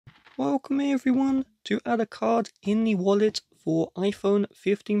Welcome everyone to add a card in the wallet for iPhone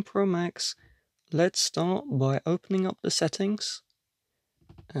 15 Pro Max. Let's start by opening up the settings,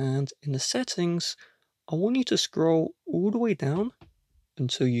 and in the settings I want you to scroll all the way down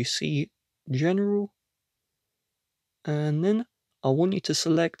until you see General, and then I want you to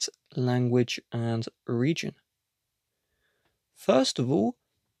select Language and Region. First of all,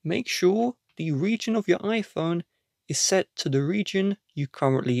 make sure the region of your iPhone is set to the region you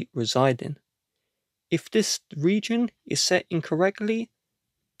currently reside in. If this region is set incorrectly,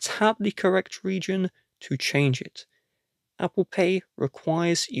 tap the correct region to change it. Apple Pay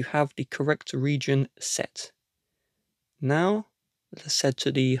requires you have the correct region set. Now, let's head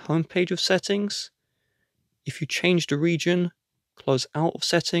to the home page of settings. If you change the region, close out of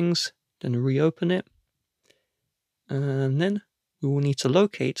settings, then reopen it. And then we will need to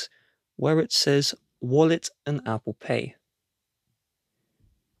locate where it says Wallet and Apple Pay.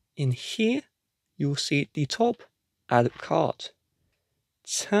 In here, you will see at the top, Add Card.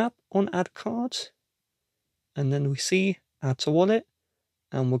 Tap on Add Card, and then we see Add to Wallet,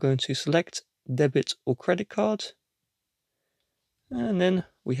 and we're going to select Debit or Credit Card. And then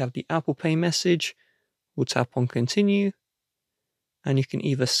we have the Apple Pay message. We'll tap on Continue, and you can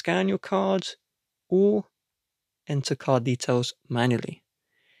either scan your card or enter card details manually.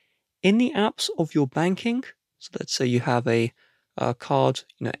 In the apps of your banking, so let's say you have a card,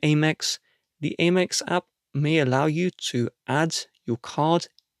 Amex, the Amex app may allow you to add your card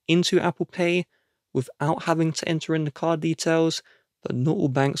into Apple Pay without having to enter in the card details, but not all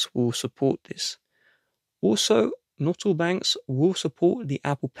banks will support this. Also, not all banks will support the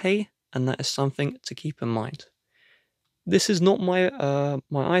Apple Pay, and that is something to keep in mind. This is not my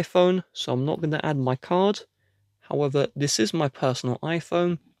iPhone, so I'm not going to add my card. However, this is my personal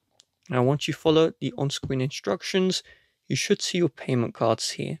iPhone. Now, once you follow the on-screen instructions, you should see your payment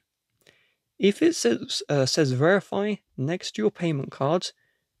cards here. If it says verify next to your payment cards,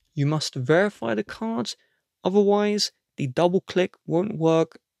 you must verify the cards. Otherwise, the double click won't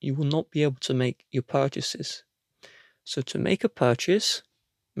work. You will not be able to make your purchases. So to make a purchase,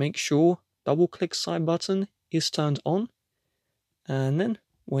 make sure double click side button is turned on. And then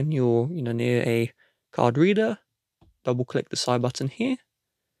when you're near a card reader, double click the side button here.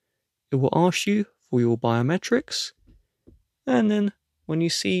 It will ask you for your biometrics, and then when you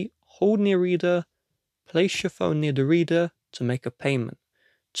see hold near reader, place your phone near the reader to make a payment.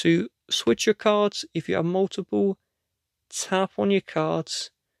 To switch your cards, if you have multiple, tap on your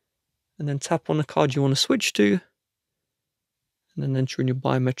cards and then tap on the card you want to switch to, and then enter in your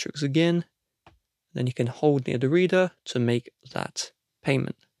biometrics again. Then you can hold near the reader to make that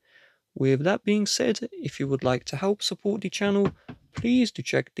payment. With that being said, if you would like to help support the channel, please do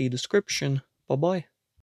check the description. Bye bye.